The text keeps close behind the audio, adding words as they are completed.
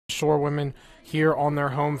Shore women here on their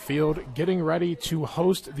home field, getting ready to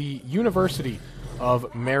host the University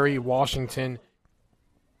of Mary Washington.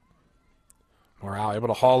 Morale able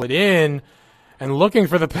to haul it in and looking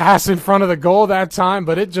for the pass in front of the goal that time,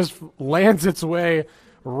 but it just lands its way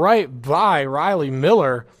right by Riley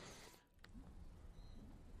Miller.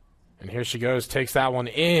 And here she goes, takes that one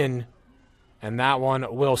in, and that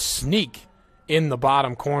one will sneak in the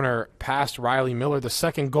bottom corner past Riley Miller, the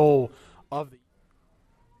second goal of the.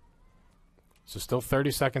 So still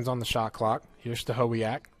 30 seconds on the shot clock. Here's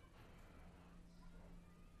Stahowiak.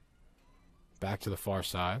 Back to the far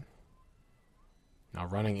side. Now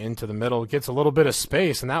running into the middle, gets a little bit of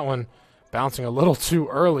space, and that one bouncing a little too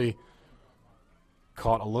early.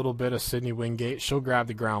 Caught a little bit of Sydney Wingate. She'll grab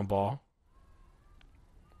the ground ball.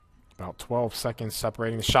 About 12 seconds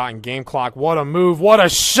separating the shot and game clock. What a move. What a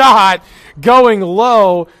shot. Going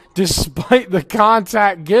low despite the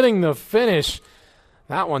contact, getting the finish.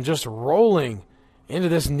 That one just rolling into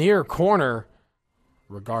this near corner.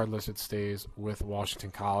 Regardless, it stays with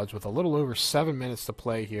Washington College with a little over 7 minutes to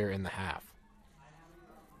play here in the half.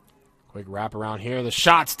 Quick wrap around here. The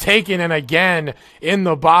shot's taken, and again in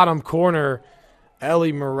the bottom corner.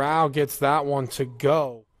 Ellie Morale gets that one to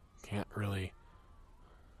go. Can't really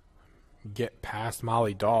get past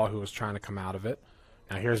Molly Dahl, who was trying to come out of it.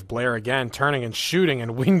 Now here's Blair again, turning and shooting,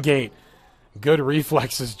 and Wingate, good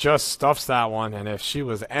reflexes, just stuffs that one. And if she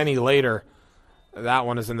was any later, that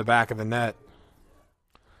one is in the back of the net.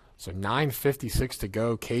 So 9:56 to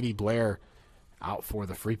go. Katie Blair out for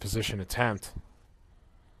the free position attempt.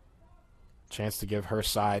 Chance to give her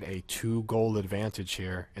side a 2-goal advantage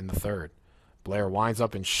here in the third. Blair winds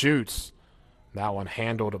up and shoots. That one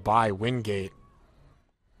handled by Wingate.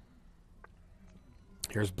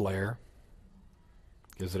 Here's Blair.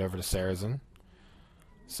 Gives it over to Sarazen.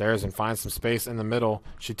 Sarazen finds some space in the middle.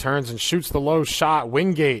 She turns and shoots the low shot.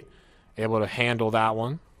 Wingate able to handle that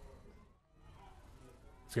one.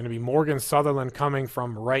 It's going to be Morgan Sutherland coming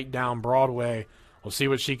from right down Broadway. We'll see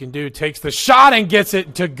what she can do. Takes the shot and gets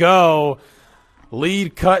it to go.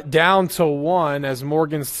 Lead cut down to 1 as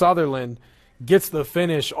Morgan Sutherland gets the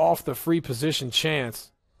finish off the free position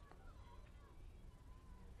chance.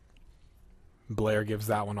 Blair gives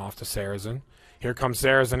that one off to Sarazen. Here comes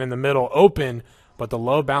Sarazen in the middle, open, but the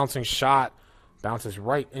low bouncing shot bounces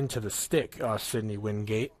right into the stick of Sydney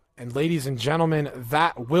Wingate. And ladies and gentlemen,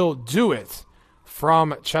 that will do it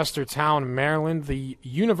from Chestertown, Maryland. The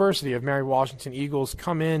University of Mary Washington Eagles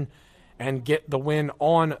come in and get the win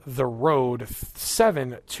on the road,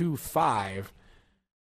 7-5.